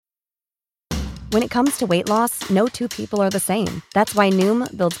When it comes to weight loss, no two people are the same. That's why Noom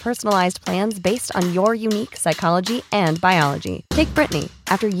builds personalized plans based on your unique psychology and biology. Take Brittany.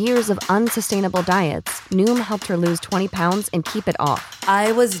 After years of unsustainable diets, Noom helped her lose 20 pounds and keep it off.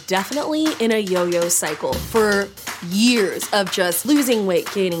 I was definitely in a yo-yo cycle for years of just losing weight,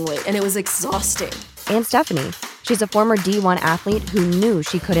 gaining weight, and it was exhausting. And Stephanie. She's a former D1 athlete who knew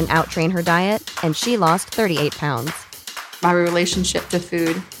she couldn't out-train her diet, and she lost 38 pounds. My relationship to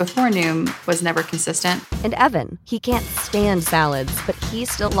food before Noom was never consistent. And Evan, he can't stand salads, but he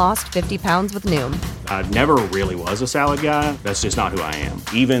still lost 50 pounds with Noom. I never really was a salad guy. That's just not who I am.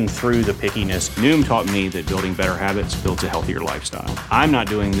 Even through the pickiness, Noom taught me that building better habits builds a healthier lifestyle. I'm not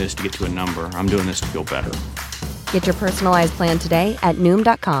doing this to get to a number. I'm doing this to feel better. Get your personalized plan today at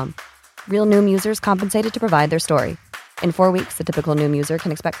Noom.com. Real Noom users compensated to provide their story. In 4 weeks, the typical Noom user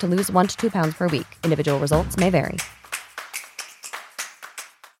can expect to lose 1 to 2 pounds per week. Individual results may vary.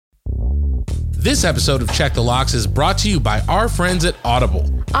 This episode of Check the Locks is brought to you by our friends at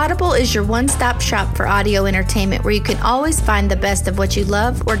Audible. Audible is your one-stop shop for audio entertainment where you can always find the best of what you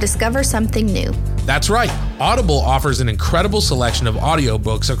love or discover something new. That's right. Audible offers an incredible selection of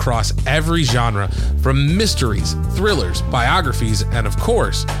audiobooks across every genre, from mysteries, thrillers, biographies, and of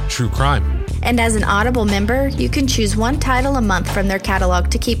course, true crime. And as an Audible member, you can choose one title a month from their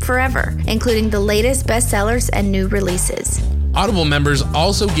catalog to keep forever, including the latest bestsellers and new releases. Audible members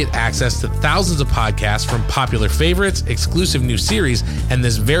also get access to thousands of podcasts from popular favorites, exclusive new series, and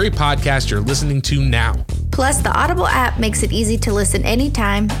this very podcast you're listening to now. Plus, the Audible app makes it easy to listen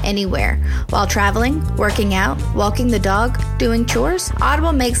anytime, anywhere. While traveling, working out, walking the dog, doing chores,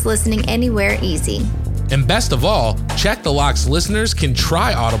 Audible makes listening anywhere easy. And best of all, Check the Locks listeners can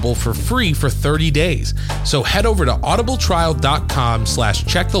try Audible for free for 30 days. So head over to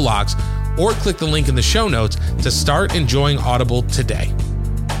audibletrial.com/checkthelocks or click the link in the show notes to start enjoying Audible today.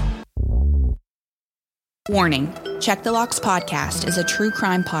 Warning, Check the Locks podcast is a true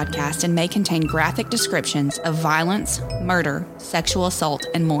crime podcast and may contain graphic descriptions of violence, murder, sexual assault,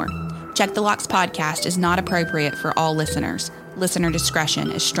 and more. Check the Locks podcast is not appropriate for all listeners. Listener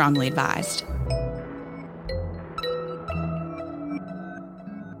discretion is strongly advised.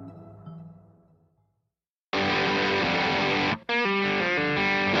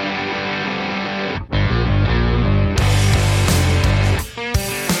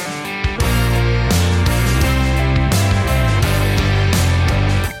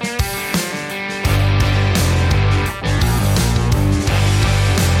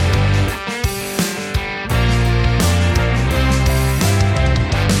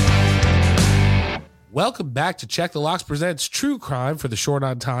 Welcome back to Check the Locks presents True Crime for the Short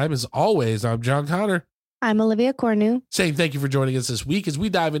on Time. As always, I'm John Connor. I'm Olivia Cornu. Saying thank you for joining us this week as we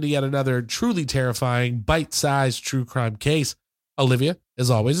dive into yet another truly terrifying, bite-sized true crime case. Olivia, as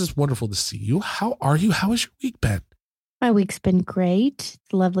always, it's wonderful to see you. How are you? How has your week been? My week's been great.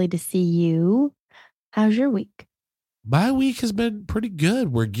 It's lovely to see you. How's your week? My week has been pretty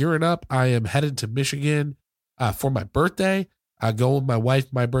good. We're gearing up. I am headed to Michigan for my birthday. I go with my wife.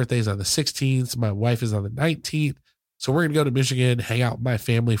 My birthday is on the 16th. My wife is on the 19th. So we're going to go to Michigan, hang out with my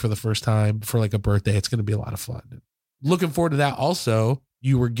family for the first time for like a birthday. It's going to be a lot of fun. Looking forward to that. Also,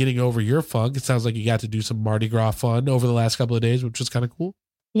 you were getting over your funk. It sounds like you got to do some Mardi Gras fun over the last couple of days, which was kind of cool.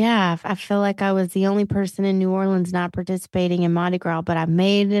 Yeah, I feel like I was the only person in New Orleans not participating in Mardi Gras, but I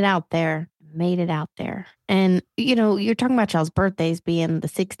made it out there. And, you know, you're talking about y'all's birthdays being the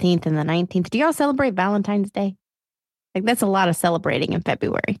 16th and the 19th. Do y'all celebrate Valentine's Day? Like, that's a lot of celebrating in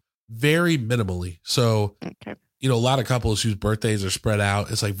February. Very minimally. So, okay. You know, a lot of couples whose birthdays are spread out.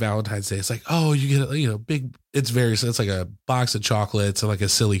 It's like Valentine's Day. It's like, oh, you get, you know, big, it's like a box of chocolates and like a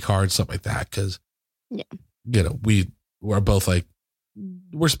silly card, something like that. Cause, yeah, you know, we're both like,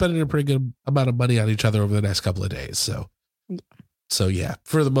 we're spending a pretty good amount of money on each other over the next couple of days. So yeah,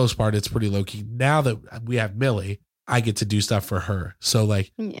 for the most part, it's pretty low key. Now that we have Millie, I get to do stuff for her. So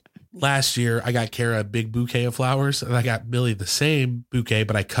like, last year, I got Kara a big bouquet of flowers, and I got Millie the same bouquet,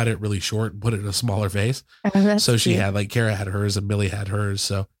 but I cut it really short and put it in a smaller vase. So she had like Kara had hers and Millie had hers.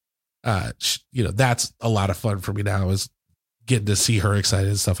 So, you know, that's a lot of fun for me now is getting to see her excited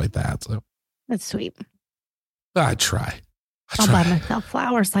and stuff like that. So that's sweet. I try. I'll buy myself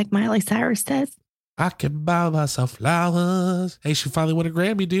flowers like Miley Cyrus says. I can buy myself flowers. Hey, she finally won a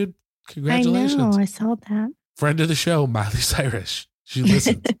Grammy, dude. Congratulations. I know. I saw that. Friend of the show, Miley Cyrus. She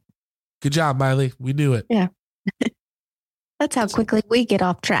listened. Good job, Miley. We knew it. Yeah. That's how quickly we get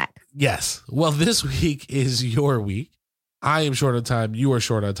off track. Yes. Well, this week is your week. I am short on time. You are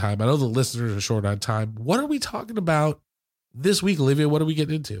short on time. I know the listeners are short on time. What are we talking about this week, Olivia? What are we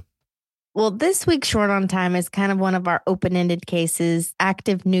getting into? Well, this week's Short on Time is kind of one of our open-ended cases,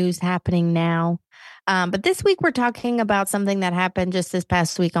 active news happening now. But this week we're talking about something that happened just this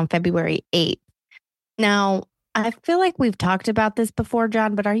past week on February 8th. Now, I feel like we've talked about this before,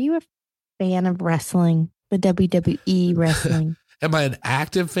 John, but are you a fan of wrestling, the WWE wrestling? Am I an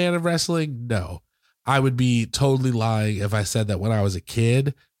active fan of wrestling? No. I would be totally lying if I said that when I was a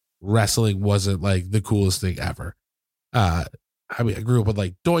kid, wrestling wasn't like the coolest thing ever. I mean, I grew up with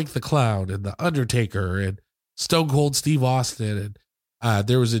like Doink the Clown and The Undertaker and Stone Cold Steve Austin. And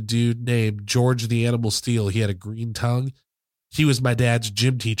there was a dude named George the Animal Steel. He had a green tongue. He was my dad's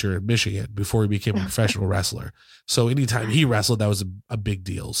gym teacher in Michigan before he became a professional wrestler. So anytime he wrestled, that was a big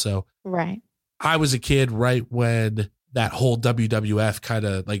deal. So right. I was a kid right when that whole WWF kind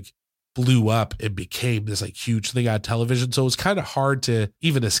of like blew up and became this like huge thing on television. So it was kind of hard to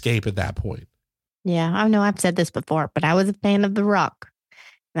even escape at that point. Yeah, I know I've said this before, but I was a fan of The Rock.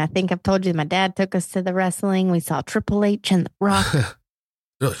 And I think I've told you my dad took us to the wrestling. We saw Triple H and The Rock.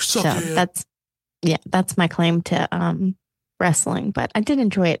 so that's my claim to wrestling. But I did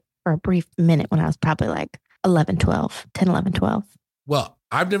enjoy it for a brief minute when I was probably like 10, 11, 12. Well,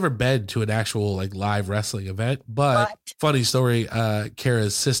 I've never been to an actual like live wrestling event, but funny story,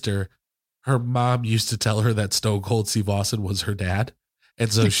 Kara's sister, her mom used to tell her that Stone Cold Steve Austin was her dad.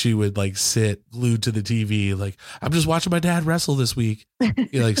 And so she would like sit glued to the TV, like, I'm just watching my dad wrestle this week.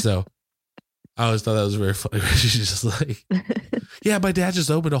 Like, so I always thought that was very funny. She's just like, yeah, my dad just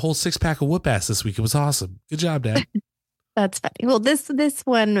opened a whole 6-pack of whoop ass this week. It was awesome. Good job, Dad. That's funny. Well, this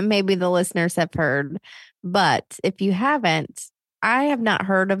one, maybe the listeners have heard, but if you haven't, I have not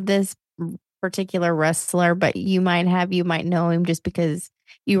heard of this particular wrestler, but you might know him just because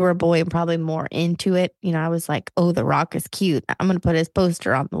you were a boy and probably more into it. You know, I was like, oh, The Rock is cute. I'm going to put his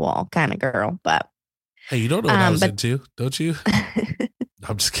poster on the wall kind of girl. But hey, you don't know what I was into, don't you?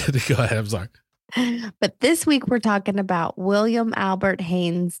 I'm just kidding. Go ahead. I'm sorry. But this week we're talking about William Albert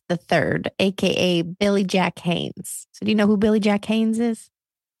Haynes III, a.k.a. Billy Jack Haynes. So do you know who Billy Jack Haynes is?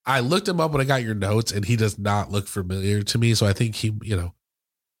 I looked him up when I got your notes, and he does not look familiar to me. So I think he,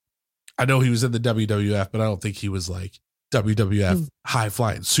 I know he was in the WWF, but I don't think he was like WWF high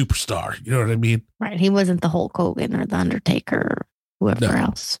flying superstar. You know what I mean? Right. He wasn't the Hulk Hogan or the Undertaker or whoever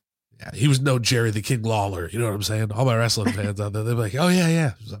else. Yeah. He was no Jerry the King Lawler. You know what I'm saying? All my wrestling fans out there, they're like, oh,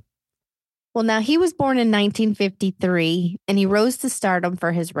 yeah. So. Well, now he was born in 1953 and he rose to stardom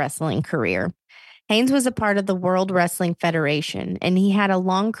for his wrestling career. Haynes was a part of the World Wrestling Federation and he had a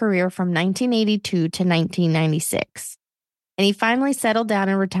long career from 1982 to 1996. And he finally settled down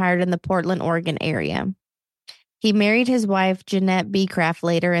and retired in the Portland, Oregon area. He married his wife, Jeanette Beecraft,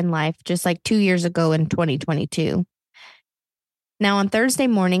 later in life, just like 2 years ago in 2022. Now, on Thursday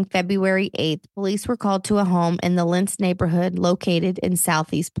morning, February 8th, police were called to a home in the Lentz neighborhood located in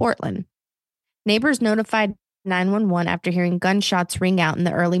southeast Portland. Neighbors notified 911 after hearing gunshots ring out in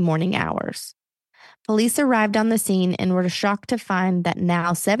the early morning hours. Police arrived on the scene and were shocked to find that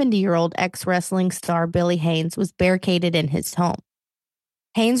now 70-year-old ex-wrestling star Billy Haynes was barricaded in his home.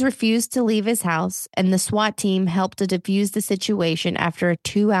 Haynes refused to leave his house, and the SWAT team helped to defuse the situation after a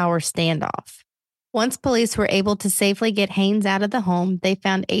 2-hour standoff. Once police were able to safely get Haynes out of the home, they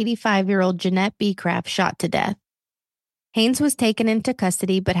found 85-year-old Jeanette Beecraft shot to death. Haynes was taken into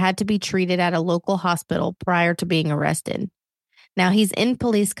custody but had to be treated at a local hospital prior to being arrested. Now, he's in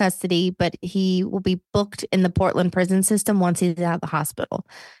police custody, but he will be booked in the Portland prison system once he's out of the hospital.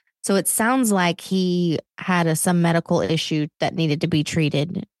 So it sounds like he had some medical issue that needed to be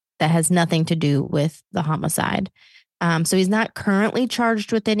treated that has nothing to do with the homicide. So he's not currently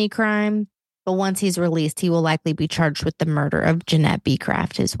charged with any crime, but once he's released, he will likely be charged with the murder of Jeanette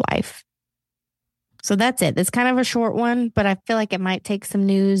Beecraft, his wife. So that's it. It's kind of a short one, but I feel like it might take some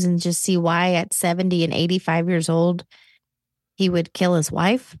news and just see why at 70 and 85 years old, he would kill his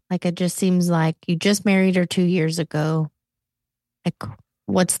wife. Like, it just seems like you just married her 2 years ago. Like,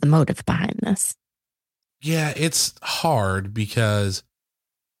 what's the motive behind this? Yeah, it's hard because,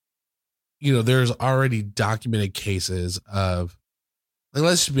 there's already documented cases of, like,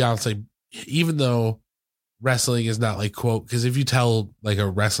 let's just be honest, like, even though wrestling is not like, quote, because if you tell like a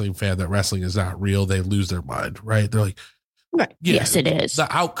wrestling fan that wrestling is not real, they lose their mind, right? They're like, right. Yeah, yes, it is.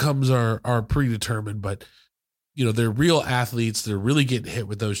 The outcomes are predetermined, but they're real athletes. They're really getting hit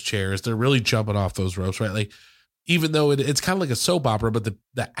with those chairs. They're really jumping off those ropes, right? Like, even though it's kind of like a soap opera, but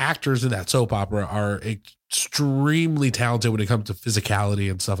the actors in that soap opera are extremely talented when it comes to physicality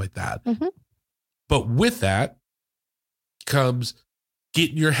and stuff like that. Mm-hmm. But with that comes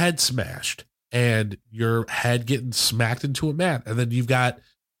getting your head smashed and your head getting smacked into a mat. And then you've got,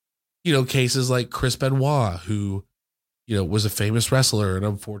 cases like Chris Benoit, who was a famous wrestler and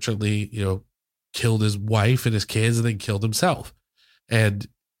unfortunately, killed his wife and his kids and then killed himself. And,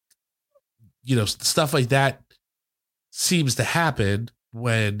 stuff like that seems to happen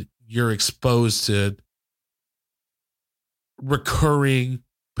when you're exposed to recurring,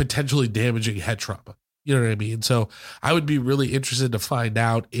 potentially damaging head trauma. You know what I mean? So I would be really interested to find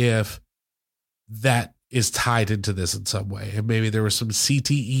out if that is tied into this in some way. And maybe there was some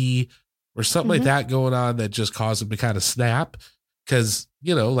CTE or something like that going on that just caused him to kind of snap. Because,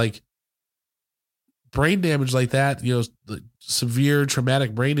 like brain damage like that, severe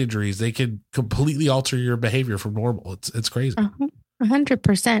traumatic brain injuries, they can completely alter your behavior from normal. It's crazy.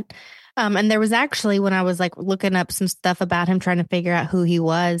 100%. And there was actually, when I was like looking up some stuff about him, trying to figure out who he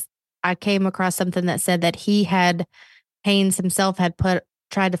was, I came across something that said that Haynes himself had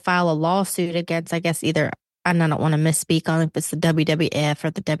tried to file a lawsuit against, I guess, either, and I don't want to misspeak on if it's the WWF or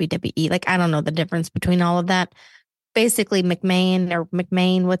the WWE. Like, I don't know the difference between all of that. Basically,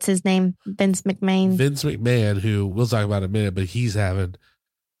 McMahon, what's his name? Vince McMahon, who we'll talk about in a minute, but he's having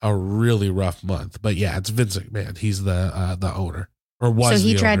a really rough month. But yeah, it's Vince McMahon. He's the owner, or was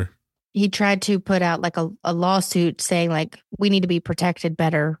the owner. He tried to put out like a lawsuit saying like, we need to be protected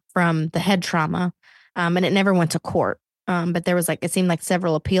better from the head trauma. And it never went to court. But there was it seemed like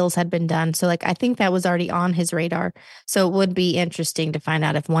several appeals had been done. So I think that was already on his radar. So it would be interesting to find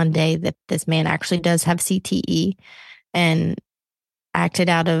out if one day that this man actually does have CTE and acted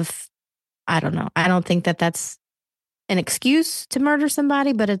out of, I don't know. I don't think that that's an excuse to murder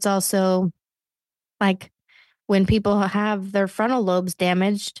somebody, but it's also like when people have their frontal lobes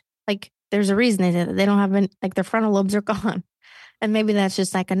damaged, like there's a reason they don't have their frontal lobes are gone. And maybe that's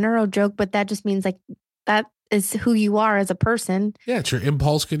just like a neuro joke, but that just means like that is who you are as a person. Yeah, it's your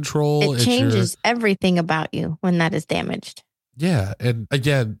impulse control. It changes everything about you when that is damaged. Yeah. And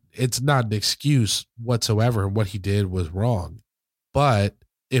again, it's not an excuse whatsoever. What he did was wrong. But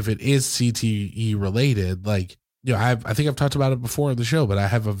if it is CTE related, I think I've talked about it before on the show, but I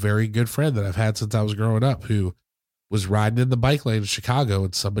have a very good friend that I've had since I was growing up who was riding in the bike lane in Chicago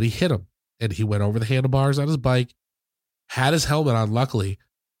and somebody hit him. And he went over the handlebars on his bike, had his helmet on, luckily.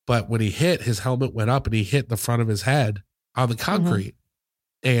 But when he hit, his helmet went up and he hit the front of his head on the concrete.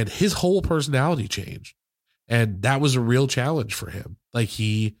 And his whole personality changed. And that was a real challenge for him. Like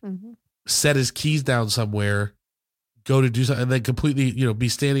he set his keys down somewhere, go to do something, and then completely, be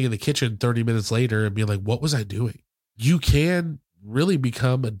standing in the kitchen 30 minutes later and be like, what was I doing? You can really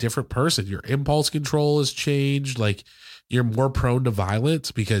become a different person. Your impulse control has changed. Like you're more prone to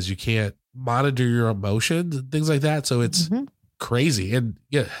violence because you can't monitor your emotions and things like that. So it's crazy. And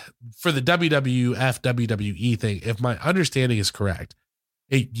yeah, for the WWF, WWE thing, if my understanding is correct,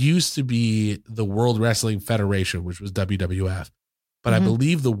 it used to be the World Wrestling Federation, which was WWF, but I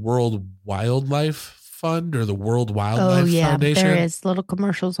believe the World Wildlife Fund or the World Wildlife Foundation. There is little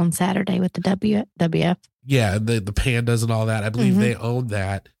commercials on Saturday with the WWF. Yeah, the pandas and all that. I believe they own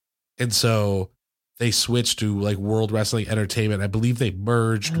that. And so they switched to like World Wrestling Entertainment. I believe they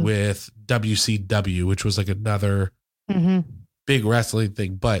merged with WCW, which was like another big wrestling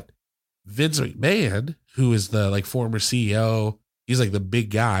thing. But Vince McMahon, who is the former CEO, he's like the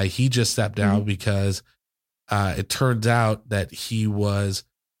big guy. He just stepped down because it turns out that he was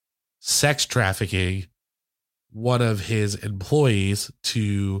sex trafficking one of his employees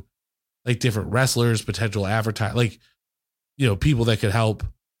to like different wrestlers, potential advertise, people that could help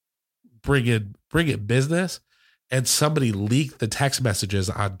bring in business. And somebody leaked the text messages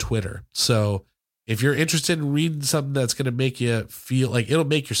on Twitter. So if you're interested in reading something that's going to make you feel like it'll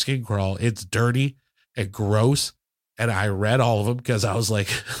make your skin crawl, it's dirty and gross. And I read all of them because I was like,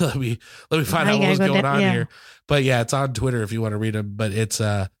 let me find out what was going on here. But yeah, it's on Twitter if you want to read them. But it's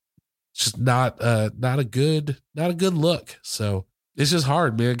just not a good look. So it's just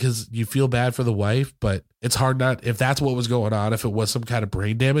hard, man, because you feel bad for the wife, but it's hard not, if that's what was going on, if it was some kind of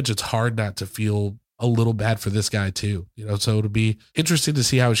brain damage, it's hard not to feel a little bad for this guy too. So it'll be interesting to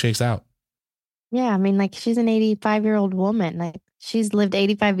see how it shakes out. Yeah, I mean, she's an 85-year-old woman. She's lived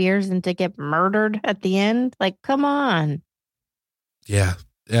 85 years and to get murdered at the end, come on. Yeah,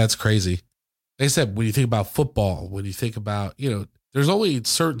 it's crazy. Like I said, when you think about football, when you think about, there's only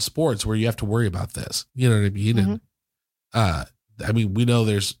certain sports where you have to worry about this. You know what I mean? And we know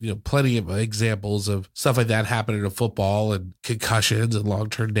there's, plenty of examples of stuff like that happening in football and concussions and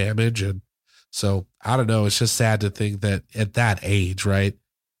long-term damage. And so I don't know. It's just sad to think that at that age, right?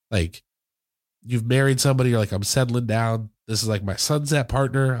 You've married somebody, you're like, I'm settling down. This is like my sunset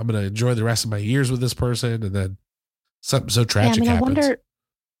partner. I'm going to enjoy the rest of my years with this person. And then something so tragic happens.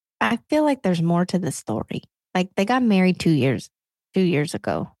 I feel like there's more to the story. They got married 2 years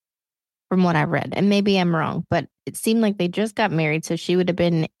ago. from what I read. And maybe I'm wrong, but it seemed like they just got married. So she would have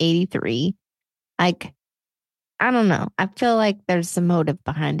been 83. Like, I don't know. I feel like there's some motive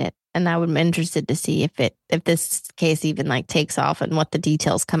behind it. And I would be interested to see if this case even like takes off and what the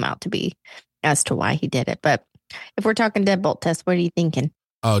details come out to be as to why he did it. But if we're talking deadbolt test, what are you thinking?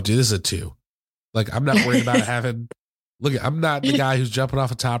 Oh, dude, this is a 2. Like, I'm not worried about having. Look, I'm not the guy who's jumping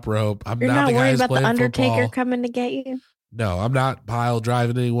off a top rope. You're not the guy worried who's about the playing Undertaker football. coming to get you? No, I'm not pile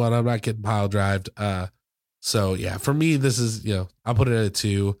driving anyone. I'm not getting pile drived. So yeah, for me, this is, I'll put it at a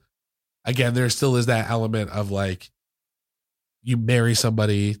 2. Again, there still is that element of like, you marry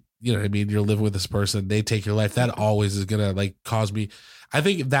somebody, you know what I mean? You're living with this person, they take your life. That always is going to like cause me. I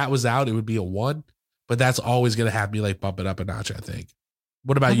think if that was out, it would be a 1, but that's always going to have me like bump it up a notch, I think.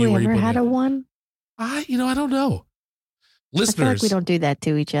 What about you? Have we ever had a 1? I don't know. Listeners. I feel like we don't do that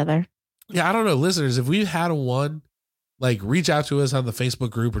to each other. Yeah, I don't know. Listeners, if we've had a 1, like reach out to us on the Facebook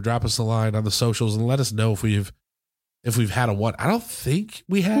group or drop us a line on the socials and let us know if we've had a 1. I don't think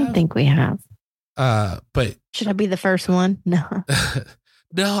we have. I don't think we have. But should I be the first one? No.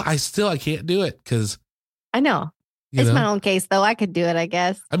 No, I can't do it because I know. It's my own case though. I could do it, I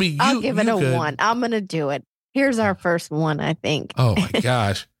guess. I mean, I'll give it a 1. I'm going to do it. Here's our first 1, I think. Oh my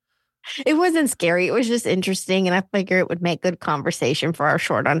gosh. It wasn't scary. It was just interesting. And I figure it would make good conversation for our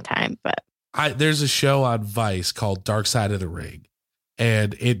short on time. But there's a show on Vice called Dark Side of the Ring,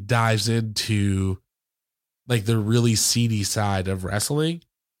 and it dives into like the really seedy side of wrestling.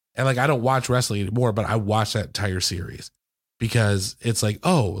 And like, I don't watch wrestling anymore, but I watch that entire series because it's like,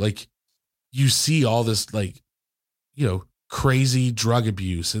 oh, like you see all this, like, crazy drug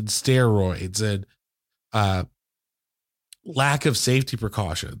abuse and steroids and, lack of safety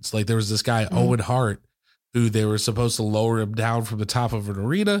precautions. Like there was this guy, Owen Hart, who they were supposed to lower him down from the top of an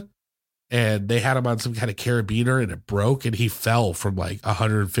arena, and they had him on some kind of carabiner and it broke and he fell from like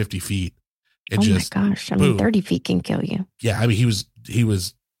 150 feet. And my gosh. I mean, 30 feet can kill you. Yeah. I mean, he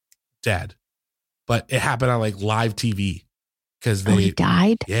was dead, but it happened on like live TV because he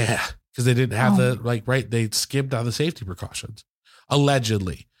died. Yeah. Because they didn't have they skimped on the safety precautions.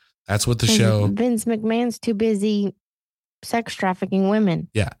 Allegedly. That's what the show. Vince McMahon's too busy sex trafficking women.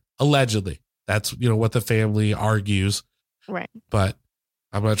 Yeah. Allegedly. That's, what the family argues. Right. But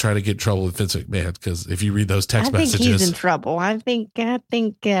I'm not trying to get in trouble with Vince McMahon because if you read those text messages. I think he's in trouble. I think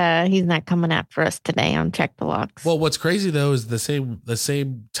he's not coming after us today on Check the Locks. Well, what's crazy though is the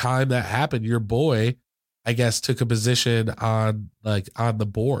same time that happened, your boy, I guess, took a position on the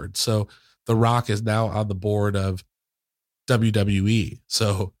board. So The Rock is now on the board of WWE.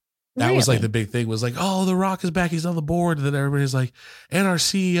 So that was like the big thing was like, oh, The Rock is back. He's on the board. And then everybody's like, and our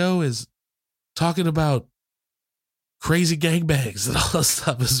CEO is talking about crazy gangbangs and all that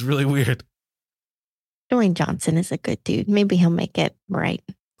stuff. Is really weird. Dwayne Johnson is a good dude. Maybe he'll make it right.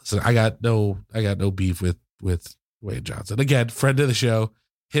 Listen, I got no beef with Dwayne Johnson. Again, friend of the show.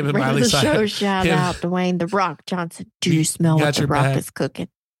 Him and Miley Cyrus. Shout out Dwayne The Rock Johnson. Do you smell what The Rock is cooking?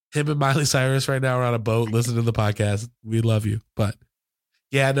 Him and Miley Cyrus right now are on a boat listening to the podcast. We love you. But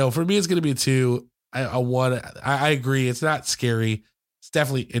yeah, no, for me, it's going to be a 2. I agree. It's not scary. It's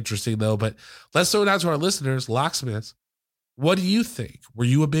definitely interesting though. But let's throw it out to our listeners, locksmiths. What do you think? Were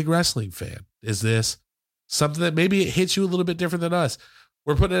you a big wrestling fan? Is this something that maybe it hits you a little bit different than us?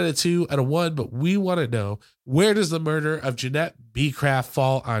 We're putting it at a 2 and a 1, but we want to know, where does the murder of Jeanette B. Craft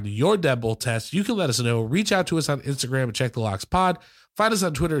fall on your deadbolt test? You can let us know. Reach out to us on Instagram at Check the Locks Pod. Find us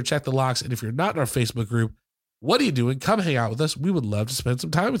on Twitter at Check the Locks. And if you're not in our Facebook group, what are you doing? Come hang out with us. We would love to spend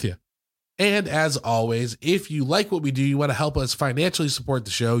some time with you. And as always, if you like what we do, you want to help us financially support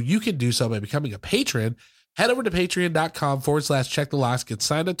the show, you can do so by becoming a patron. Head over to patreon.com/Check the Locks. Get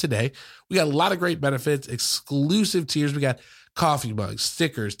signed up today. We got a lot of great benefits, exclusive tiers. We got coffee mugs,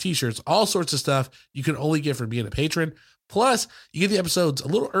 stickers, t-shirts, all sorts of stuff you can only get from being a patron. Plus, you get the episodes a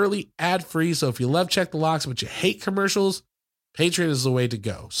little early, ad-free. So if you love Check the Locks, but you hate commercials, Patreon is the way to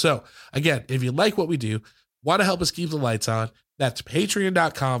go. So again, if you like what we do, want to help us keep the lights on, that's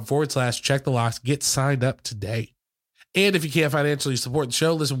patreon.com/Check the Locks. Get signed up today. And if you can't financially support the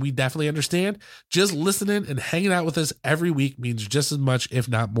show, listen, we definitely understand. Just listening and hanging out with us every week means just as much, if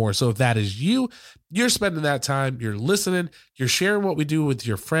not more. So if that is you, you're spending that time, you're listening, you're sharing what we do with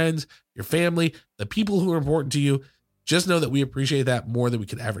your friends, your family, the people who are important to you, just know that we appreciate that more than we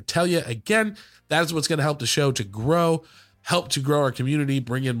could ever tell you. Again, that is what's going to help the show to grow, help to grow our community,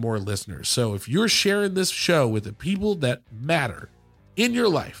 bring in more listeners. So if you're sharing this show with the people that matter in your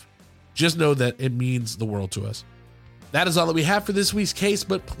life, just know that it means the world to us. That is all that we have for this week's case,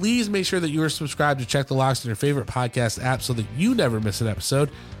 but please make sure that you are subscribed to Check the Locks in your favorite podcast app so that you never miss an episode.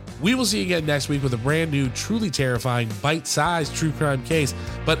 We will see you again next week with a brand new, truly terrifying, bite-sized true crime case.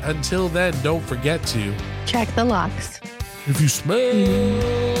 But until then, don't forget to check the locks. If you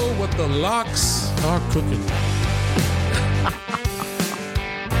smell what the locks are cooking.